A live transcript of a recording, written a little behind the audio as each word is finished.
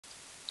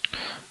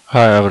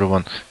Hi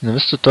everyone, in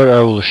this tutorial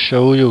I will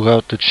show you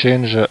how to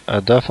change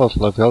a default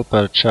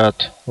LiveHelper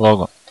chat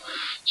logo.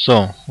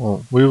 So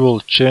we will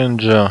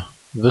change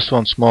this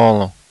one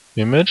small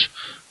image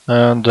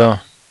and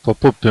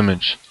pop-up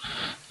image,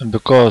 and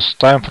because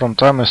time from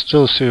time I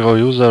still see how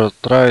user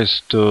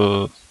tries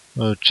to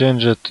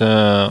change it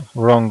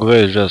wrong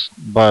way, just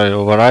by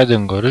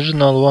overriding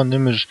original one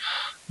image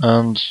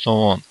and so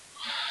on.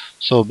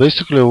 So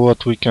basically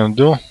what we can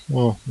do,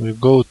 we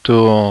go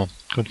to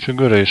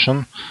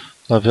configuration,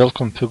 level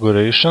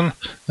configuration,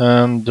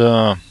 and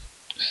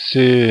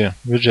see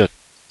widget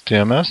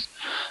TMS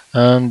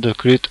and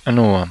create a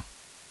new one.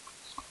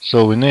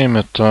 So we name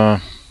it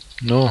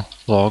new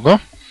logo,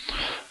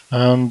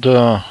 and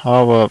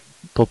our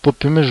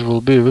pop-up image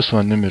will be this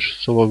one image.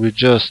 So we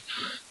just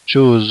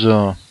choose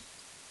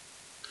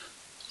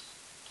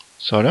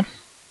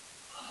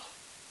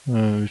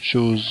we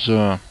choose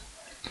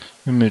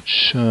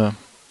image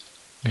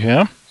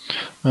here,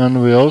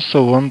 and we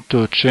also want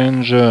to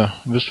change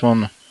this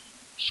one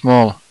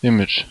small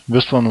image.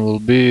 This one will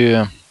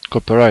be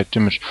copyright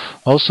image.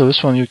 Also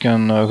this one you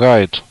can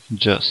hide,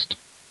 just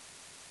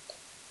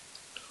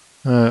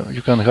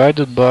you can hide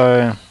it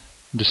by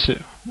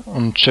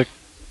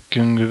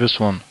unchecking this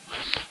one.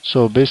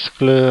 So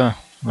basically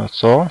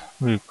that's all.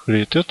 We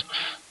create it,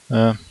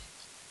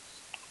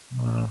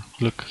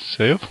 click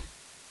save,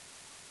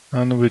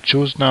 and we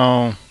choose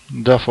now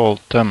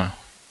default theme.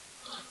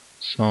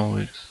 So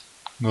we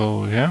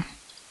go here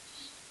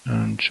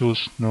and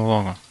choose no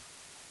logo,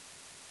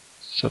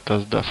 set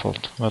as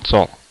default. That's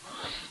all.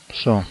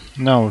 So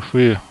now if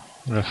we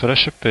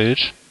refresh a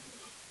page,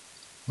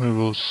 we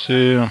will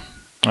see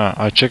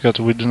I check it,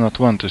 we do not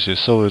want to see,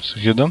 so it's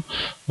hidden.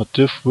 But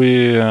if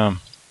we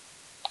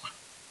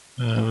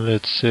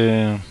let's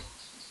say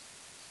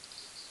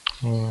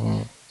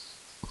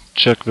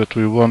check that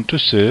we want to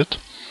see it,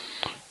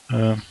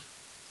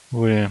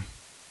 we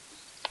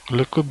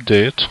click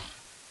update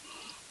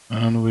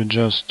and we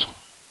just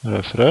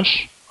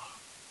refresh,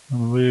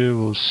 and we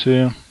will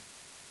see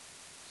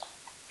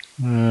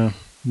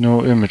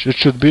no image. It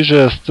should be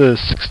just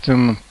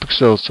 16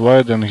 pixels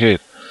wide and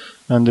height.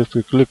 And if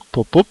we click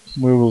pop-up,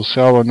 we will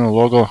see our new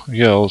logo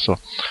here also.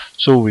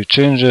 So we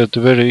change it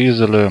very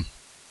easily.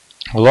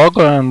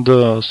 Logo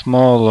and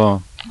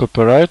small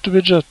copyright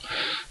widget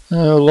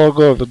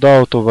logo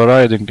without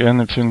overriding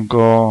anything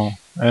or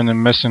any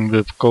messing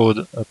with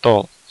code at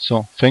all.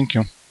 So thank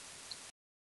you.